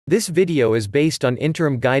This video is based on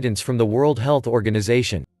interim guidance from the World Health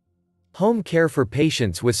Organization. Home care for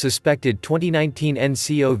patients with suspected 2019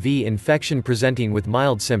 nCoV infection presenting with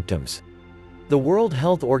mild symptoms. The World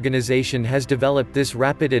Health Organization has developed this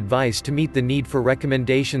rapid advice to meet the need for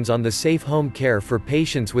recommendations on the safe home care for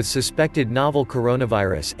patients with suspected novel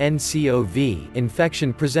coronavirus (nCoV)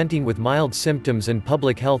 infection presenting with mild symptoms and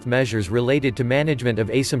public health measures related to management of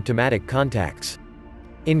asymptomatic contacts.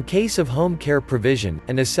 In case of home care provision,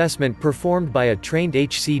 an assessment performed by a trained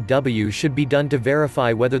HCW should be done to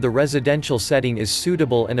verify whether the residential setting is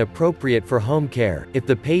suitable and appropriate for home care, if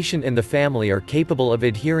the patient and the family are capable of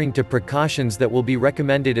adhering to precautions that will be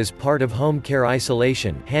recommended as part of home care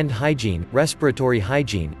isolation, hand hygiene, respiratory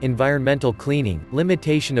hygiene, environmental cleaning,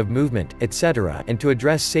 limitation of movement, etc., and to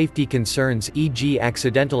address safety concerns e.g.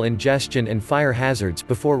 accidental ingestion and fire hazards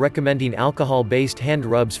before recommending alcohol-based hand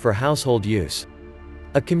rubs for household use.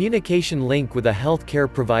 A communication link with a health care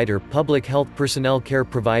provider, public health personnel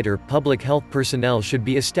should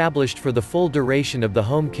be established for the full duration of the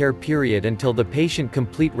home care period until the patient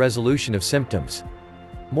complete resolution of symptoms.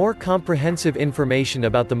 More comprehensive information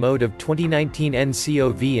about the mode of 2019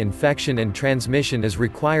 nCoV infection and transmission is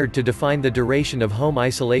required to define the duration of home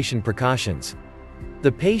isolation precautions.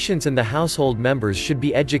 The patients and the household members should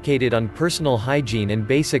be educated on personal hygiene and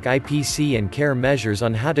basic IPC and care measures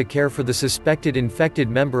on how to care for the suspected infected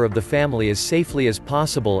member of the family as safely as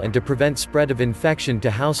possible and to prevent spread of infection to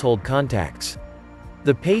household contacts.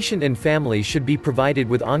 The patient and family should be provided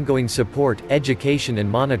with ongoing support, education and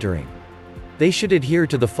monitoring. They should adhere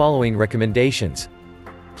to the following recommendations.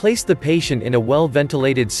 Place the patient in a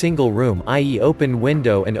well-ventilated single room, i.e. open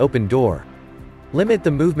window and open door. Limit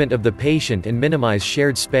the movement of the patient and minimize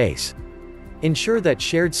shared space. Ensure that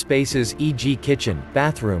shared spaces, e.g. kitchen,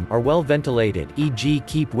 bathroom, are well ventilated, e.g.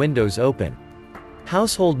 keep windows open.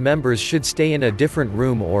 Household members should stay in a different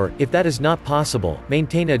room or, if that is not possible,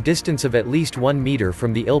 maintain a distance of at least 1 meter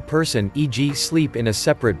from the ill person, e.g. sleep in a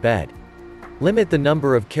separate bed. Limit the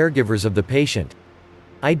number of caregivers of the patient.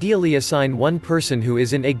 Ideally assign one person who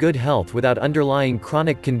is in a good health without underlying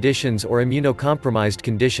chronic conditions or immunocompromised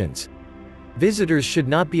conditions. Visitors should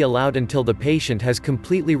not be allowed until the patient has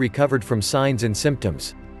completely recovered from signs and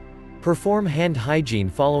symptoms. Perform hand hygiene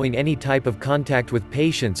following any type of contact with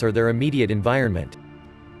patients or their immediate environment.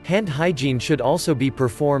 Hand hygiene should also be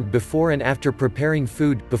performed before and after preparing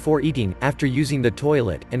food, before eating, after using the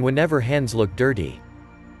toilet, and whenever hands look dirty.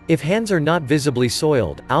 If hands are not visibly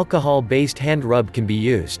soiled, alcohol-based hand rub can be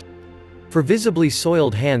used. For visibly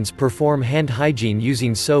soiled hands, perform hand hygiene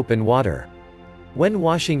using soap and water. When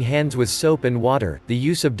washing hands with soap and water, the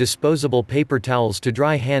use of disposable paper towels to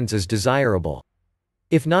dry hands is desirable.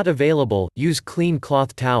 If not available, use clean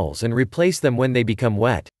cloth towels and replace them when they become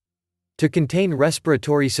wet. To contain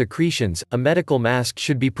respiratory secretions, a medical mask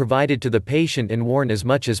should be provided to the patient and worn as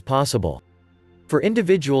much as possible. For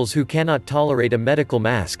individuals who cannot tolerate a medical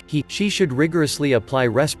mask, she should rigorously apply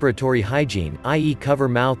respiratory hygiene, i.e. cover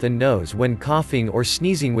mouth and nose when coughing or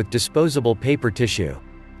sneezing with disposable paper tissue.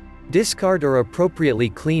 Discard or appropriately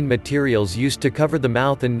clean materials used to cover the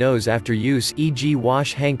mouth and nose after use, e.g.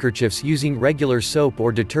 wash handkerchiefs using regular soap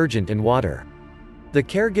or detergent and water. The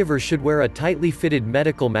caregiver should wear a tightly fitted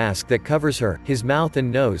medical mask that covers his mouth and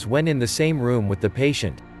nose when in the same room with the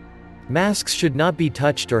patient. Masks should not be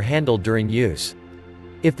touched or handled during use.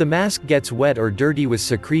 If the mask gets wet or dirty with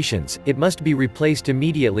secretions, it must be replaced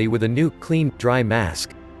immediately with a new, clean, dry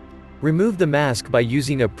mask. Remove the mask by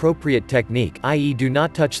using appropriate technique, i.e. do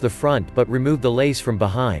not touch the front but remove the lace from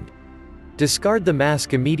behind. Discard the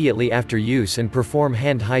mask immediately after use and perform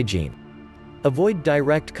hand hygiene. Avoid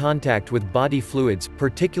direct contact with body fluids,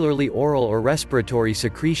 particularly oral or respiratory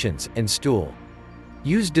secretions, and stool.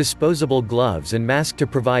 Use disposable gloves and mask to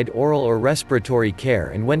provide oral or respiratory care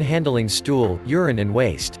and when handling stool, urine and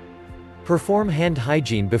waste. Perform hand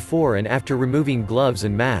hygiene before and after removing gloves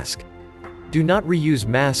and mask. Do not reuse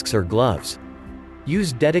masks or gloves.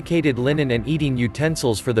 Use dedicated linen and eating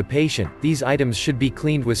utensils for the patient. These items should be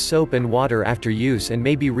cleaned with soap and water after use and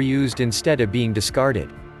may be reused instead of being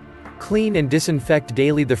discarded. Clean and disinfect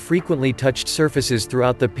daily the frequently touched surfaces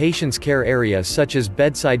throughout the patient's care area such as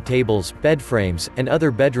bedside tables, bed frames, and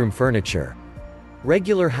other bedroom furniture.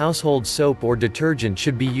 Regular household soap or detergent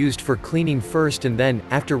should be used for cleaning first and then,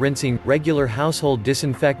 after rinsing, regular household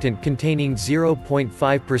disinfectant containing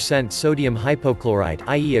 0.5% sodium hypochlorite,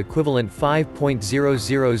 i.e. equivalent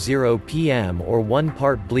 5.000 ppm or 1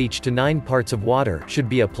 part bleach to 9 parts of water, should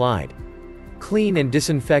be applied. Clean and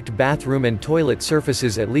disinfect bathroom and toilet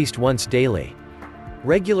surfaces at least once daily.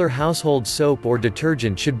 Regular household soap or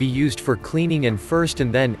detergent should be used for cleaning, and first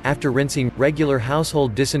and then, after rinsing, regular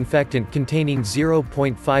household disinfectant containing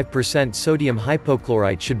 0.5% sodium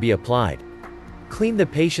hypochlorite should be applied. Clean the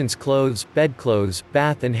patient's clothes, bedclothes,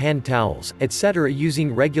 bath and hand towels, etc.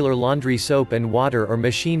 using regular laundry soap and water or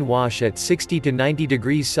machine wash at 60 to 90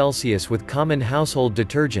 degrees Celsius with common household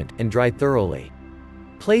detergent, and dry thoroughly.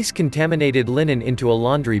 Place contaminated linen into a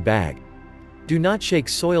laundry bag. Do not shake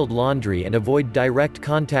soiled laundry and avoid direct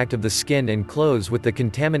contact of the skin and clothes with the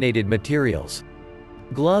contaminated materials.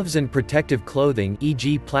 Gloves and protective clothing,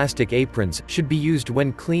 e.g. plastic aprons, should be used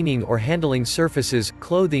when cleaning or handling surfaces,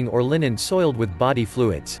 clothing or linen soiled with body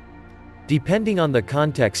fluids. Depending on the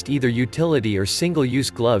context, either utility or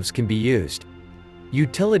single-use gloves can be used.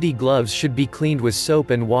 Utility gloves should be cleaned with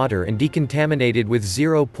soap and water and decontaminated with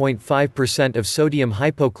 0.5% of sodium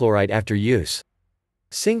hypochlorite after use.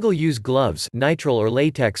 Single-use gloves, nitrile or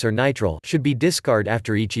latex or nitrile, should be discarded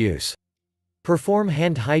after each use. Perform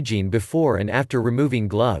hand hygiene before and after removing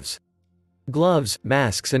gloves. Gloves,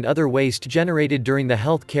 masks and other waste generated during the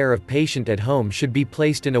health care of patient at home should be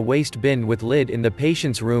placed in a waste bin with lid in the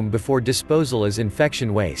patient's room before disposal as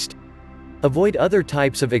infection waste. Avoid other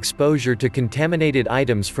types of exposure to contaminated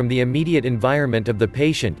items from the immediate environment of the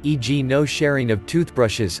patient, e.g. no sharing of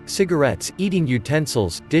toothbrushes, cigarettes, eating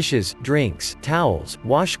utensils, dishes, drinks, towels,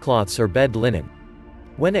 washcloths or bed linen.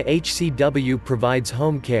 When a HCW provides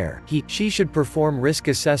home care, she should perform risk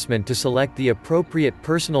assessment to select the appropriate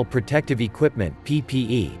personal protective equipment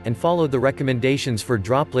 (PPE) and follow the recommendations for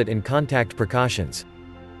droplet and contact precautions.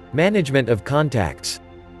 Management of contacts.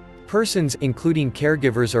 Persons, including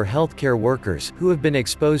caregivers or healthcare workers, who have been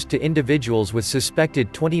exposed to individuals with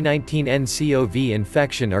suspected 2019 nCoV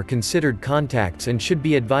infection are considered contacts and should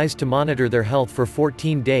be advised to monitor their health for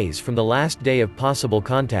 14 days from the last day of possible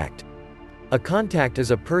contact. A contact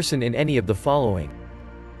is a person in any of the following: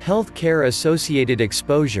 health care associated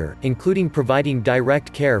exposure, including providing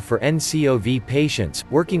direct care for nCoV patients,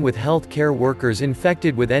 working with health care workers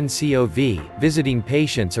infected with nCoV, visiting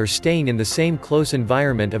patients or staying in the same close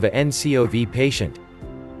environment of a nCoV patient.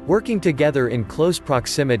 Working together in close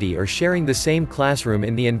proximity or sharing the same classroom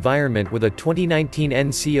in the environment with a 2019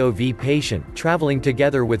 nCoV patient, traveling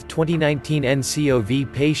together with 2019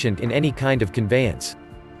 nCoV patient in any kind of conveyance.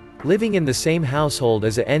 Living in the same household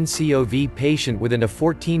as a nCoV patient within a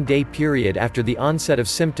 14-day period after the onset of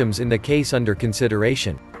symptoms in the case under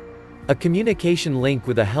consideration. A communication link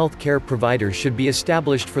with a health care provider should be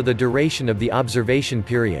established for the duration of the observation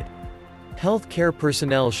period. Health care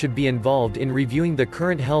personnel should be involved in reviewing the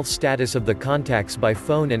current health status of the contacts by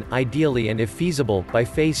phone and, ideally and if feasible, by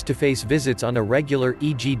face-to-face visits on a regular,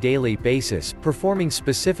 e.g. daily, basis, performing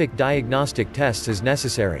specific diagnostic tests as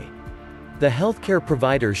necessary. The healthcare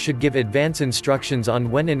provider should give advance instructions on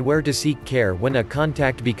when and where to seek care when a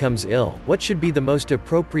contact becomes ill, what should be the most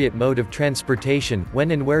appropriate mode of transportation, when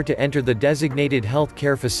and where to enter the designated health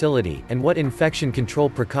care facility, and what infection control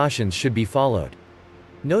precautions should be followed.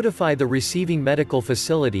 Notify the receiving medical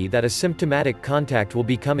facility that a symptomatic contact will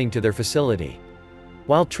be coming to their facility.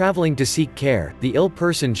 While traveling to seek care, the ill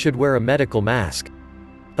person should wear a medical mask.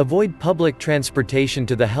 Avoid public transportation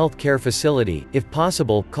to the health care facility. If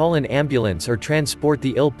possible, call an ambulance or transport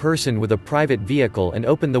the ill person with a private vehicle and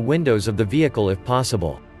open the windows of the vehicle if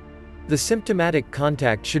possible. The symptomatic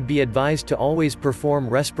contact should be advised to always perform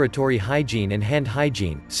respiratory hygiene and hand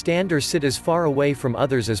hygiene, stand or sit as far away from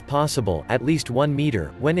others as possible, at least 1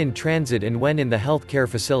 meter, when in transit and when in the health care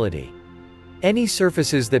facility. Any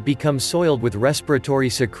surfaces that become soiled with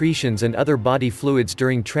respiratory secretions and other body fluids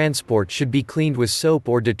during transport should be cleaned with soap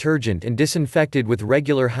or detergent and disinfected with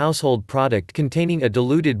regular household product containing a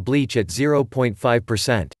diluted bleach at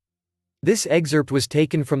 0.5%. This excerpt was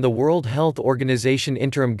taken from the World Health Organization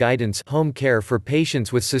Interim Guidance Home Care for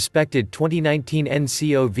Patients with Suspected 2019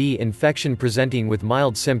 nCoV Infection Presenting with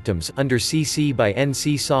Mild Symptoms under CC by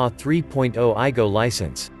NC SAW 3.0 IGO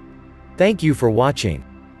license. Thank you for watching.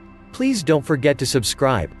 Please don't forget to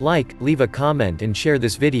subscribe, like, leave a comment and share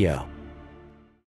this video.